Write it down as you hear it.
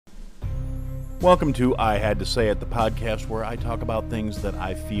Welcome to I Had to Say It, the podcast where I talk about things that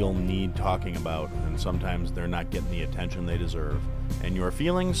I feel need talking about, and sometimes they're not getting the attention they deserve. And your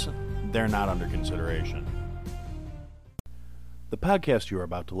feelings, they're not under consideration. The podcast you are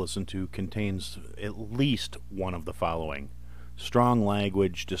about to listen to contains at least one of the following: strong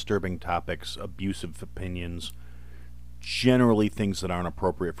language, disturbing topics, abusive opinions, generally things that aren't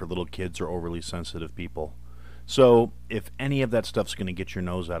appropriate for little kids or overly sensitive people. So, if any of that stuff's going to get your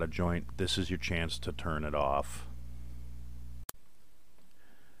nose out of joint, this is your chance to turn it off.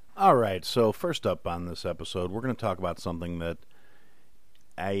 Alright, so first up on this episode, we're going to talk about something that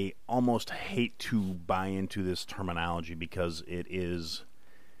I almost hate to buy into this terminology because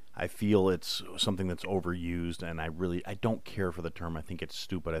I feel it's something that's overused, and I don't care for the term. I think it's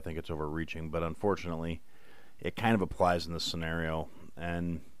stupid. I think it's overreaching, but unfortunately, it kind of applies in this scenario,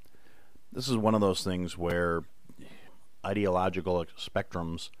 and this is one of those things where ideological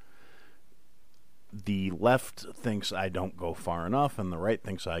spectrums, the left thinks I don't go far enough, and the right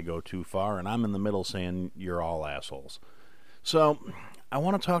thinks I go too far, and I'm in the middle saying you're all assholes. So, I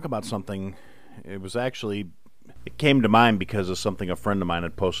want to talk about something. It came to mind because of something a friend of mine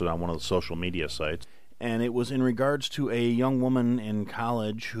had posted on one of the social media sites, and it was in regards to a young woman in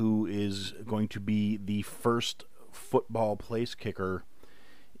college who is going to be the first football place kicker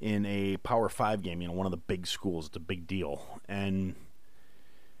in a Power 5 game, one of the big schools. It's a big deal. And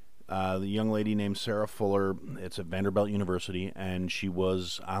the young lady named Sarah Fuller, it's at Vanderbilt University, and she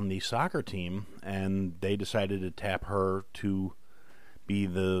was on the soccer team, and they decided to tap her to be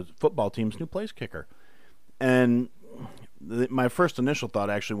the football team's new place kicker. And my first initial thought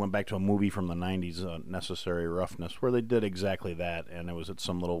actually went back to a movie from the 90s, Necessary Roughness, where they did exactly that, and it was at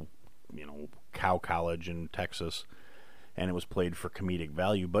some little, cow college in Texas, and it was played for comedic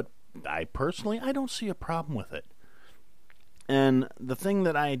value, but I don't see a problem with it. And the thing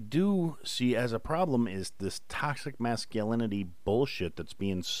that I do see as a problem is this toxic masculinity bullshit that's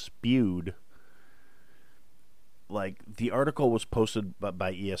being spewed. Like, the article was posted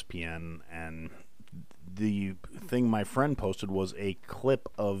by ESPN, and the thing my friend posted was a clip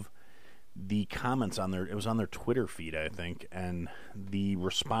of the comments on it was on their Twitter feed, I think, and the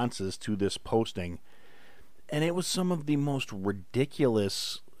responses to this posting. And it was some of the most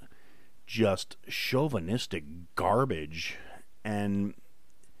ridiculous, just chauvinistic garbage. And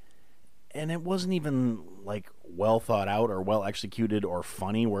it wasn't even, well thought out or well executed or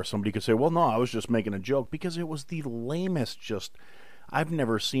funny where somebody could say, well, no, I was just making a joke. Because it was the lamest, I've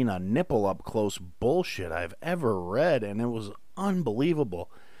never seen a nipple up close bullshit I've ever read. And it was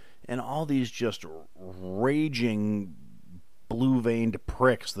unbelievable. And all these just raging, blue-veined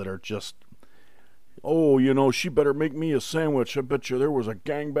pricks that are just, oh, she better make me a sandwich. I bet you there was a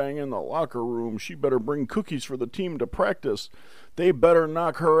gangbang in the locker room. She better bring cookies for the team to practice. They better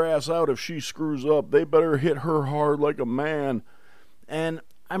knock her ass out if she screws up. They better hit her hard like a man. And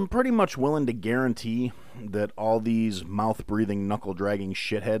I'm pretty much willing to guarantee that all these mouth-breathing, knuckle-dragging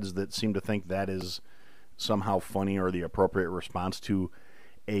shitheads that seem to think that is somehow funny or the appropriate response to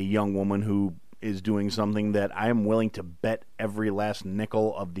a young woman who is doing something that I am willing to bet every last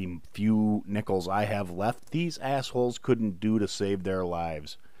nickel of the few nickels I have left these assholes couldn't do to save their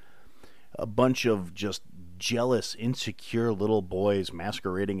lives. A bunch of just jealous, insecure little boys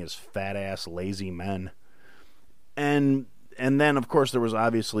masquerading as fat-ass, lazy men. And then, of course, there was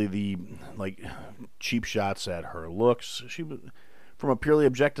obviously the, cheap shots at her looks. She was, from a purely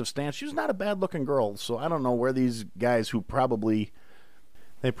objective stance, she was not a bad-looking girl, so I don't know where these guys who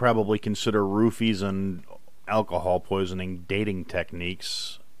they probably consider roofies and alcohol poisoning dating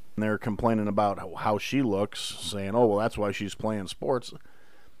techniques. And they're complaining about how she looks, saying, oh, well, that's why she's playing sports.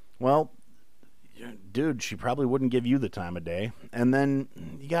 Well, dude, she probably wouldn't give you the time of day. And then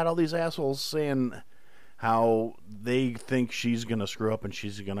you got all these assholes saying how they think she's going to screw up and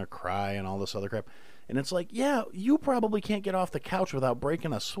she's going to cry and all this other crap. And it's like, yeah, you probably can't get off the couch without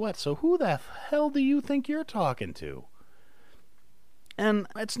breaking a sweat, so who the hell do you think you're talking to? And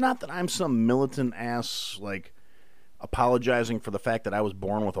it's not that I'm some militant ass, apologizing for the fact that I was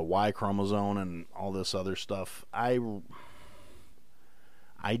born with a Y chromosome and all this other stuff. I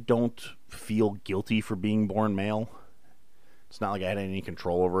don't feel guilty for being born male. It's not like I had any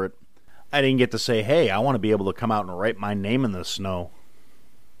control over it. I didn't get to say, hey, I want to be able to come out and write my name in the snow.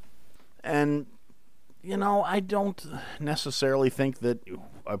 And, I don't necessarily think that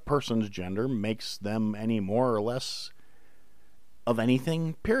a person's gender makes them any more or less of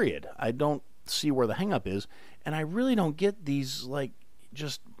anything, period. I don't see where the hang-up is, and I really don't get these,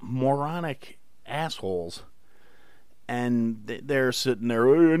 just moronic assholes. And they're sitting there,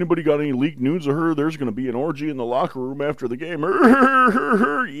 hey, anybody got any leaked news of her? There's going to be an orgy in the locker room after the game.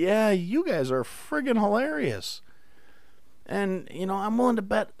 Yeah, you guys are friggin' hilarious. And, I'm willing to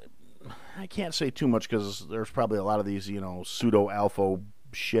bet, I can't say too much because there's probably a lot of these, pseudo-alpha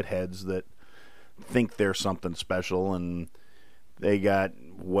shitheads that think they're something special and they got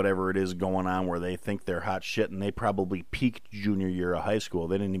whatever it is going on where they think they're hot shit, and they probably peaked junior year of high school.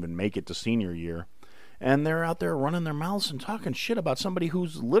 They didn't even make it to senior year. And they're out there running their mouths and talking shit about somebody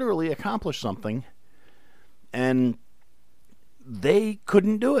who's literally accomplished something. And they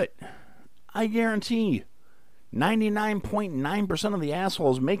couldn't do it. I guarantee 99.9% of the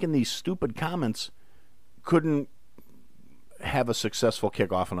assholes making these stupid comments couldn't have a successful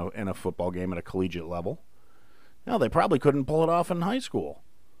kickoff in a football game at a collegiate level. No, they probably couldn't pull it off in high school.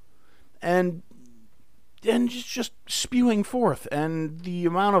 And just spewing forth. And the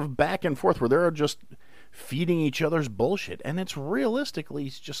amount of back and forth where they're just feeding each other's bullshit. And it's realistically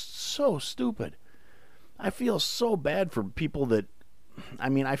just so stupid. I feel so bad for people that...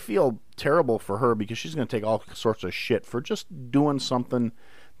 I feel terrible for her because she's going to take all sorts of shit for just doing something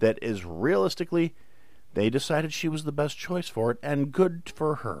that is realistically... They decided she was the best choice for it, and good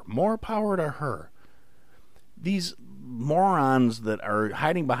for her. More power to her. These morons that are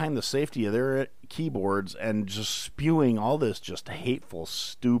hiding behind the safety of their keyboards and just spewing all this just hateful,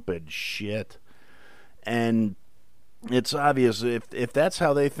 stupid shit. And it's obvious if that's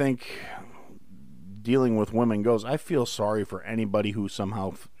how they think dealing with women goes, I feel sorry for anybody who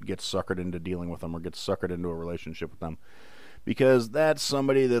somehow gets suckered into dealing with them or gets suckered into a relationship with them. Because that's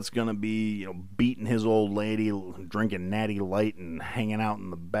somebody that's going to be, beating his old lady, drinking Natty Light and hanging out in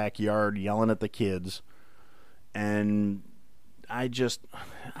the backyard yelling at the kids. And I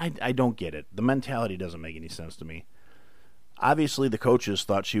don't get it. The mentality doesn't make any sense to me. Obviously, the coaches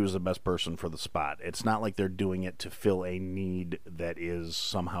thought she was the best person for the spot. It's not like they're doing it to fill a need that is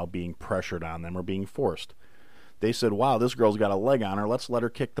somehow being pressured on them or being forced. They said, wow, this girl's got a leg on her. Let's let her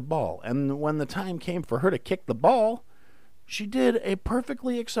kick the ball. And when the time came for her to kick the ball, she did a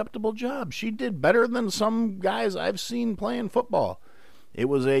perfectly acceptable job. She did better than some guys I've seen playing football.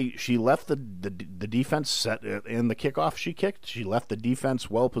 She left the defense set in the kickoff she kicked. She left the defense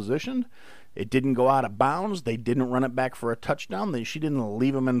well positioned. It didn't go out of bounds. They didn't run it back for a touchdown. She didn't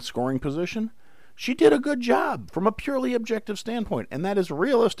leave them in scoring position. She did a good job from a purely objective standpoint, and that is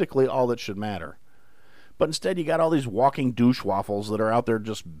realistically all that should matter. But instead, you got all these walking douche waffles that are out there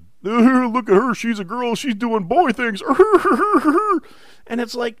just, look at her, she's a girl, she's doing boy things. And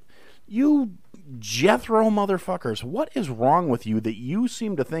it's like, you Jethro motherfuckers, what is wrong with you that you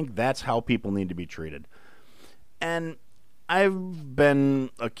seem to think that's how people need to be treated? And I've been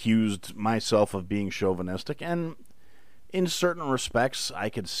accused myself of being chauvinistic, and in certain respects, I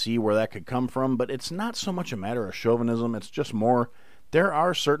could see where that could come from, but it's not so much a matter of chauvinism, it's just more, there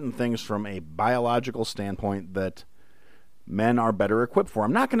are certain things from a biological standpoint that men are better equipped for.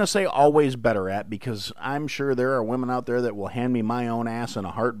 I'm not going to say always better at, because I'm sure there are women out there that will hand me my own ass in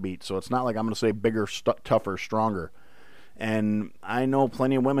a heartbeat, so it's not like I'm going to say bigger, tougher, stronger. And I know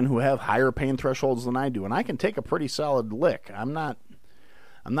plenty of women who have higher pain thresholds than I do, and I can take a pretty solid lick. I'm not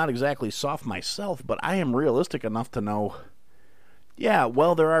exactly soft myself, but I am realistic enough to know, yeah,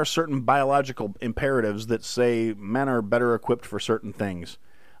 well, there are certain biological imperatives that say men are better equipped for certain things.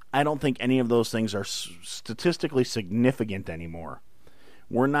 I don't think any of those things are statistically significant anymore.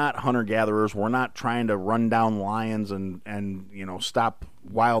 We're not hunter-gatherers. We're not trying to run down lions and stop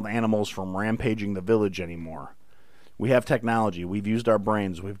wild animals from rampaging the village anymore. We have technology. We've used our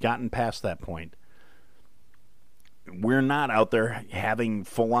brains. We've gotten past that point. We're not out there having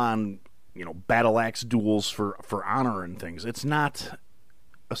full-on, battle axe duels for honor and things. It's not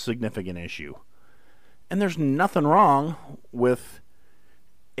a significant issue. And there's nothing wrong with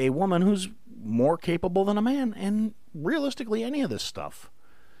a woman who's more capable than a man in realistically any of this stuff.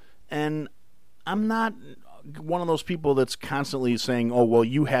 And I'm not one of those people that's constantly saying, oh, well,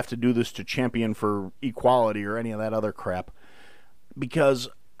 you have to do this to champion for equality or any of that other crap. Because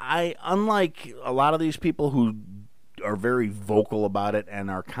unlike a lot of these people who are very vocal about it and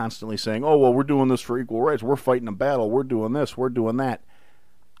are constantly saying, oh, well, we're doing this for equal rights, we're fighting a battle, we're doing this, we're doing that,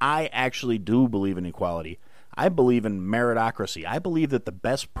 I actually do believe in equality. I believe in meritocracy. I believe that the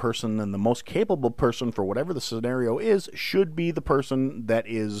best person and the most capable person for whatever the scenario is should be the person that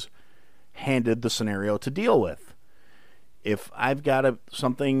is handed the scenario to deal with. If I've got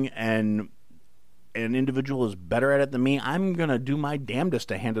something and an individual is better at it than me, I'm going to do my damnedest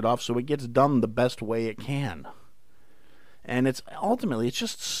to hand it off so it gets done the best way it can. And it's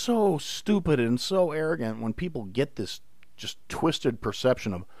just so stupid and so arrogant when people get this just twisted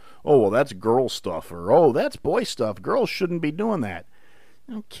perception of, oh, well, that's girl stuff, or, oh, that's boy stuff. Girls shouldn't be doing that.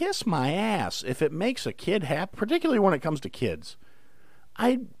 Kiss my ass. If it makes a kid happy, particularly when it comes to kids,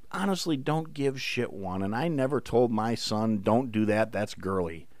 I honestly don't give shit one, and I never told my son, don't do that, that's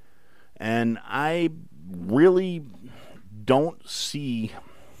girly. And I really don't see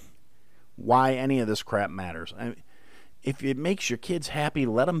why any of this crap matters. If it makes your kids happy,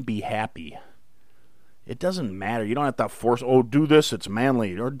 let them be happy. It doesn't matter. You don't have to force, oh, do this, it's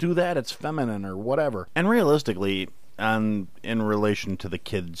manly, or do that, it's feminine, or whatever. And realistically, in relation to the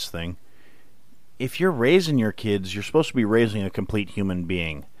kids thing, if you're raising your kids, you're supposed to be raising a complete human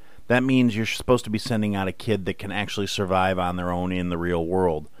being. That means you're supposed to be sending out a kid that can actually survive on their own in the real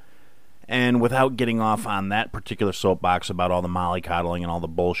world. And without getting off on that particular soapbox about all the mollycoddling and all the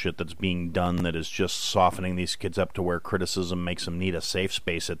bullshit that's being done that is just softening these kids up to where criticism makes them need a safe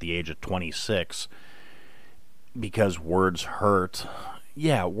space at the age of 26 because words hurt.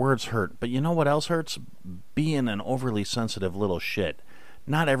 Yeah, words hurt. But you know what else hurts? Being an overly sensitive little shit.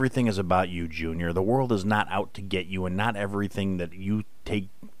 Not everything is about you, Junior. The world is not out to get you, and not everything that you take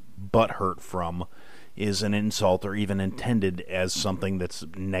butt hurt from is an insult or even intended as something that's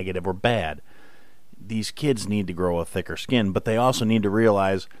negative or bad. These kids need to grow a thicker skin, but they also need to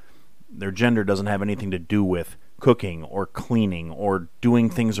realize their gender doesn't have anything to do with cooking or cleaning or doing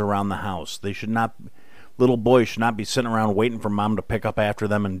things around the house. They should not, little boys should not be sitting around waiting for mom to pick up after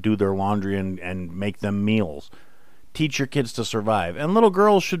them and do their laundry and make them meals. Teach your kids to survive. And little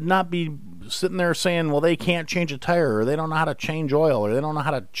girls should not be sitting there saying, well, they can't change a tire, or they don't know how to change oil, or they don't know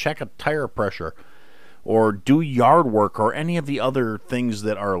how to check a tire pressure, or do yard work, or any of the other things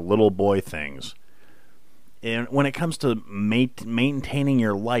that are little boy things. And when it comes to maintaining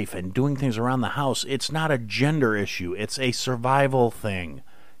your life and doing things around the house, it's not a gender issue. It's a survival thing.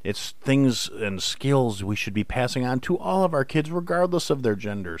 It's things and skills we should be passing on to all of our kids, regardless of their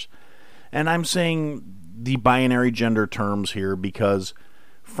genders. And I'm saying the binary gender terms here because,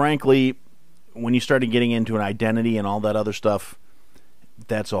 frankly, when you started getting into an identity and all that other stuff,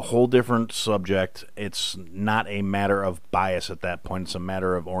 that's a whole different subject. It's not a matter of bias at that point. It's a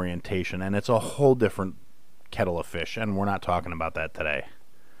matter of orientation, and it's a whole different kettle of fish, and we're not talking about that today.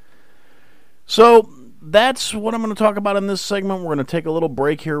 So that's what I'm going to talk about in this segment. We're going to take a little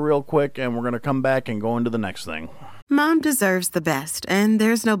break here real quick, and we're going to come back and go into the next thing. Mom deserves the best, and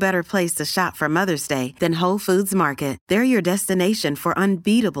there's no better place to shop for Mother's Day than Whole Foods Market. They're your destination for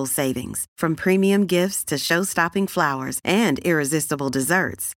unbeatable savings, from premium gifts to show-stopping flowers and irresistible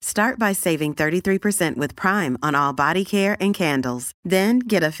desserts. Start by saving 33% with Prime on all body care and candles. Then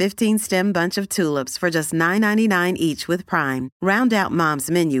get a 15-stem bunch of tulips for just $9.99 each with Prime. Round out Mom's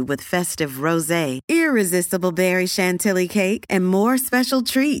menu with festive rosé, irresistible berry chantilly cake, and more special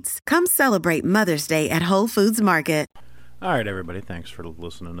treats. Come celebrate Mother's Day at Whole Foods Market. All right, everybody, thanks for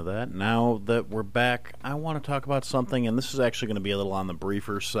listening to that. Now that we're back, I want to talk about something, and this is actually going to be a little on the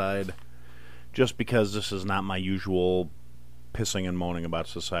briefer side, just because this is not my usual pissing and moaning about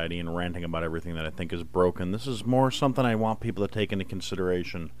society and ranting about everything that I think is broken. This is more something I want people to take into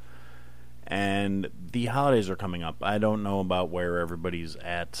consideration. And the holidays are coming up. I don't know about where everybody's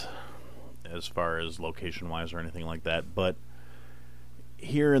at as far as location-wise or anything like that, but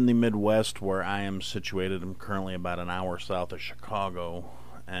here in the Midwest, where I am situated, I'm currently about an hour south of Chicago,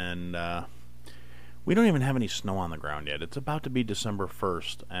 and we don't even have any snow on the ground yet. It's about to be December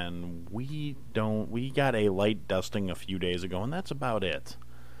 1st, and we got a light dusting a few days ago, and that's about it.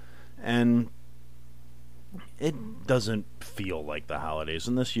 And it doesn't feel like the holidays,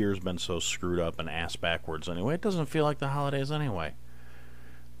 and this year's been so screwed up and ass backwards anyway, it doesn't feel like the holidays anyway.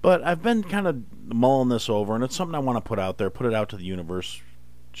 But I've been kind of mulling this over, and it's something I want to put out there, put it out to the universe,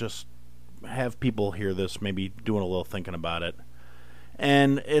 just have people hear this, maybe doing a little thinking about it.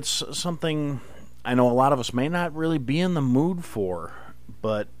 And it's something I know a lot of us may not really be in the mood for,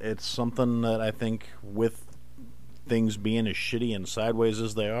 but it's something that I think with things being as shitty and sideways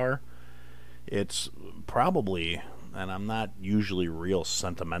as they are, it's probably, and I'm not usually real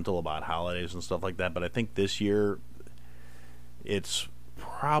sentimental about holidays and stuff like that, but I think this year it's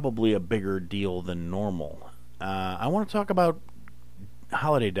probably a bigger deal than normal. I want to talk about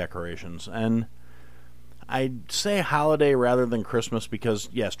holiday decorations, and I say holiday rather than Christmas because,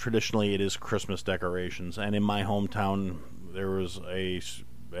 yes, traditionally it is Christmas decorations, and in my hometown there was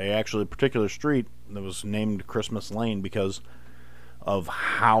actually a particular street that was named Christmas Lane because of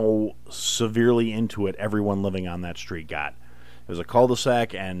how severely into it everyone living on that street got. It was a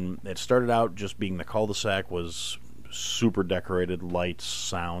cul-de-sac, and it started out just being the cul-de-sac was super decorated, lights,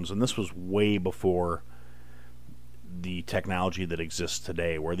 sounds, and this was way before the technology that exists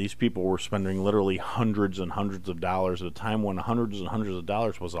today, where these people were spending literally hundreds and hundreds of dollars at a time when hundreds and hundreds of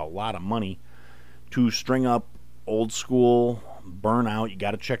dollars was a lot of money to string up old school, burn out, you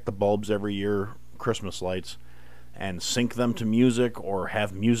got to check the bulbs every year, Christmas lights, and sync them to music, or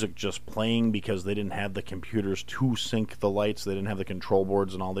have music just playing because they didn't have the computers to sync the lights, they didn't have the control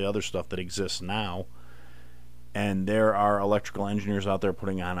boards and all the other stuff that exists now. And there are electrical engineers out there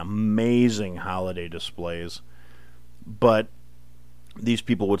putting on amazing holiday displays. But these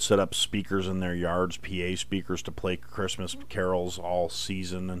people would set up speakers in their yards, PA speakers, to play Christmas carols all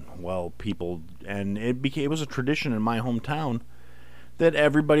season. And it was a tradition in my hometown that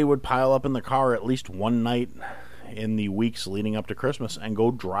everybody would pile up in the car at least one night in the weeks leading up to Christmas and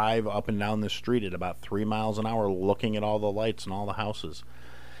go drive up and down the street at about 3 miles an hour looking at all the lights and all the houses.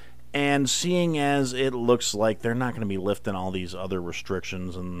 And seeing as it looks like they're not going to be lifting all these other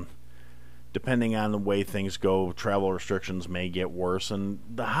restrictions, and depending on the way things go, travel restrictions may get worse, and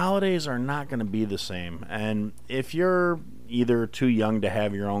the holidays are not going to be the same. And if you're either too young to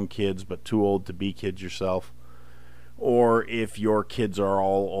have your own kids but too old to be kids yourself, or if your kids are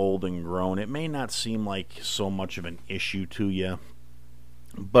all old and grown, it may not seem like so much of an issue to you.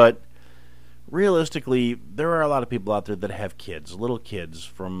 But realistically, there are a lot of people out there that have kids, little kids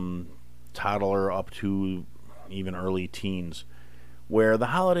from toddler up to even early teens, where the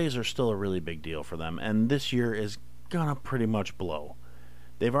holidays are still a really big deal for them, and this year is gonna pretty much blow.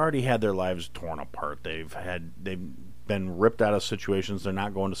 They've already had their lives torn apart. They've been ripped out of situations. They're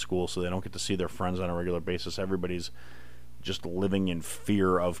not going to school, so they don't get to see their friends on a regular basis. Everybody's just living in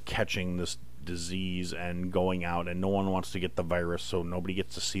fear of catching this disease and going out, and no one wants to get the virus, so nobody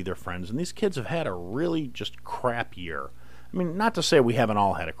gets to see their friends. And these kids have had a really just crap year. I mean, not to say we haven't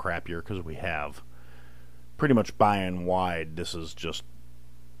all had a crap year, because we have. Pretty much by and wide, this has just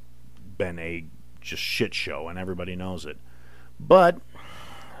been a just shit show, and everybody knows it. But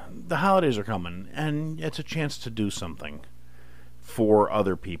the holidays are coming, and it's a chance to do something for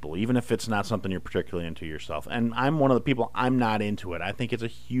other people, even if it's not something you're particularly into yourself. And I'm one of the people, I'm not into it. I think it's a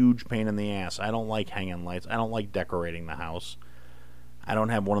huge pain in the ass. I don't like hanging lights. I don't like decorating the house. I don't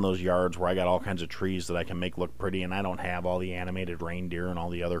have one of those yards where I got all kinds of trees that I can make look pretty, and I don't have all the animated reindeer and all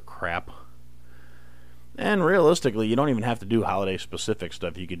the other crap. And realistically, you don't even have to do holiday-specific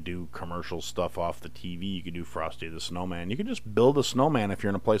stuff. You could do commercial stuff off the TV. You could do Frosty the Snowman. You could just build a snowman if you're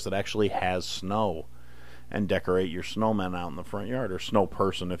in a place that actually has snow, and decorate your snowman out in the front yard, or snow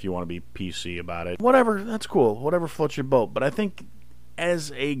person if you want to be PC about it. Whatever, that's cool. Whatever floats your boat. But I think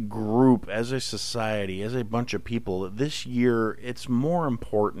as a group, as a society, as a bunch of people, this year it's more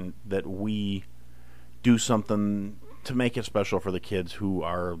important that we do something to make it special for the kids who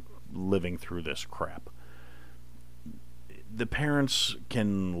are living through this crap. The parents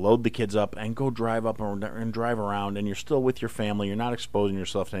can load the kids up and go drive up and drive around, and you're still with your family. You're not exposing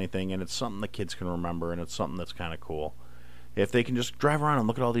yourself to anything, and it's something the kids can remember, and it's something that's kind of cool. If they can just drive around and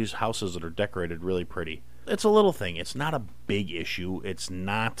look at all these houses that are decorated really pretty. It's a little thing. It's not a big issue. It's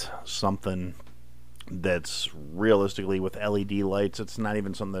not something that's realistically with LED lights. It's not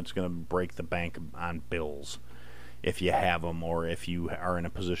even something that's going to break the bank on bills if you have them, or if you are in a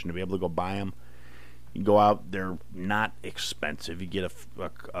position to be able to go buy them. You go out, they're not expensive. You get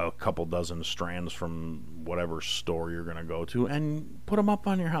a couple dozen strands from whatever store you're going to go to and put them up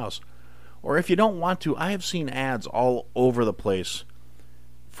on your house. Or if you don't want to, I have seen ads all over the place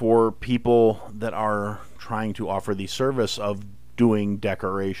for people that are trying to offer the service of doing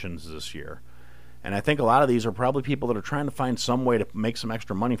decorations this year. And I think a lot of these are probably people that are trying to find some way to make some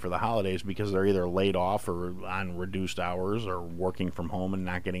extra money for the holidays because they're either laid off or on reduced hours or working from home and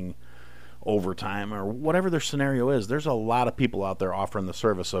not getting overtime or whatever their scenario is. There's a lot of people out there offering the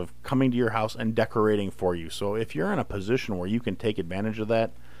service of coming to your house and decorating for you. So if you're in a position where you can take advantage of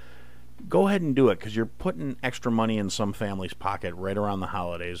that, go ahead and do it, because you're putting extra money in some family's pocket right around the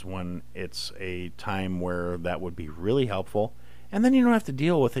holidays when it's a time where that would be really helpful. And then you don't have to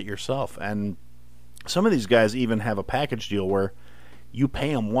deal with it yourself. And some of these guys even have a package deal where you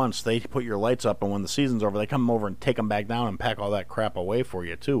pay them once, they put your lights up, and when the season's over, they come over and take them back down and pack all that crap away for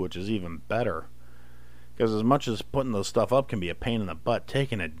you too, which is even better. Because as much as putting the stuff up can be a pain in the butt,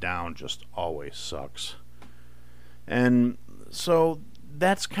 taking it down just always sucks. And so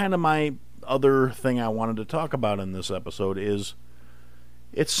that's kind of my other thing I wanted to talk about in this episode is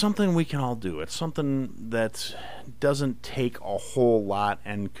it's something we can all do. It's something that doesn't take a whole lot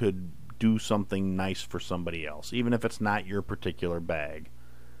and could do something nice for somebody else, even if it's not your particular bag.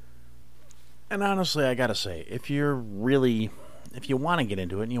 And honestly, I gotta say, if you want to get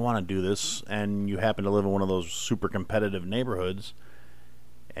into it and you want to do this, and you happen to live in one of those super competitive neighborhoods,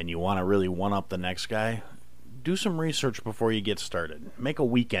 and you want to really one-up the next guy, do some research before you get started. Make a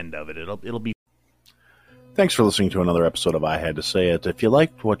weekend of it. It'll be. Thanks for listening to another episode of I Had to Say It. If you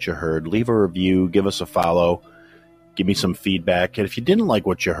liked what you heard, leave a review, give us a follow, give me some feedback. And if you didn't like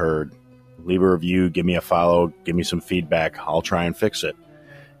what you heard, leave a review, give me a follow, give me some feedback. I'll try and fix it.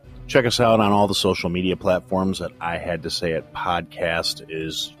 Check us out on all the social media platforms. At I Had to Say It podcast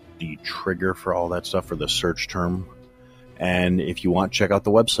is the trigger for all that stuff, for the search term. And if you want, check out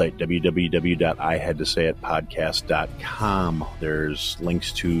the website, www.ihadtosayitpodcast.com. There's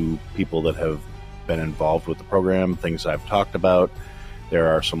links to people that have been involved with the program, things I've talked about.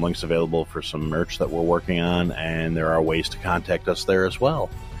 There are some links available for some merch that we're working on, and there are ways to contact us there as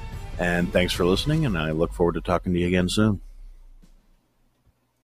well. And thanks for listening, and I look forward to talking to you again soon.